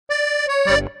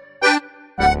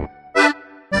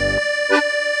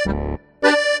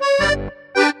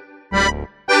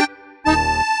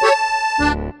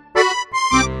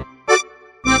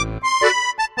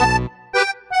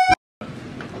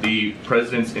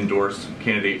president's endorsed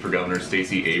candidate for governor,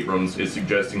 Stacey Abrams, is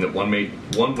suggesting that one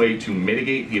way to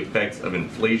mitigate the effects of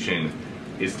inflation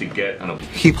is to get an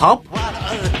Hip hop?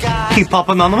 Hip hop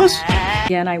anonymous?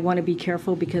 Again, I want to be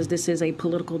careful because this is a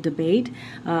political debate,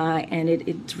 and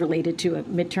it's related to a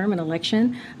midterm, an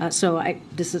election.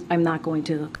 I'm not going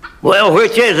to. Well,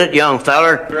 which is it, young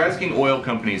feller? They're asking oil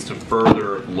companies to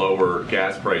further lower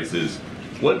gas prices.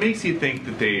 What makes you think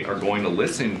that they are going to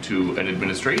listen to an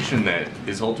administration that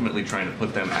is ultimately trying to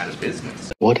put them out of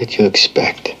business? What did you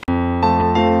expect?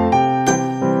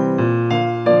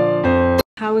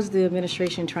 How is the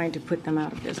administration trying to put them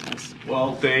out of business?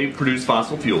 Well, they produce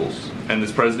fossil fuels, and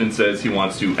this president says he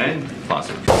wants to end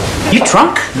fossil fuels. You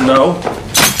drunk? No.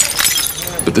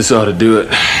 But this ought to do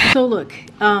it. So look,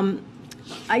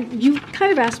 you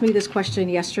kind of asked me this question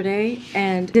yesterday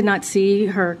and did not see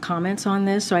her comments on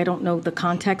this, so I don't know the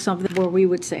context of it. Where we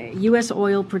would say U.S.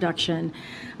 oil production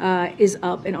is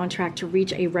up and on track to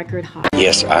reach a record high.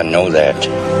 Yes, I know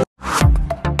that.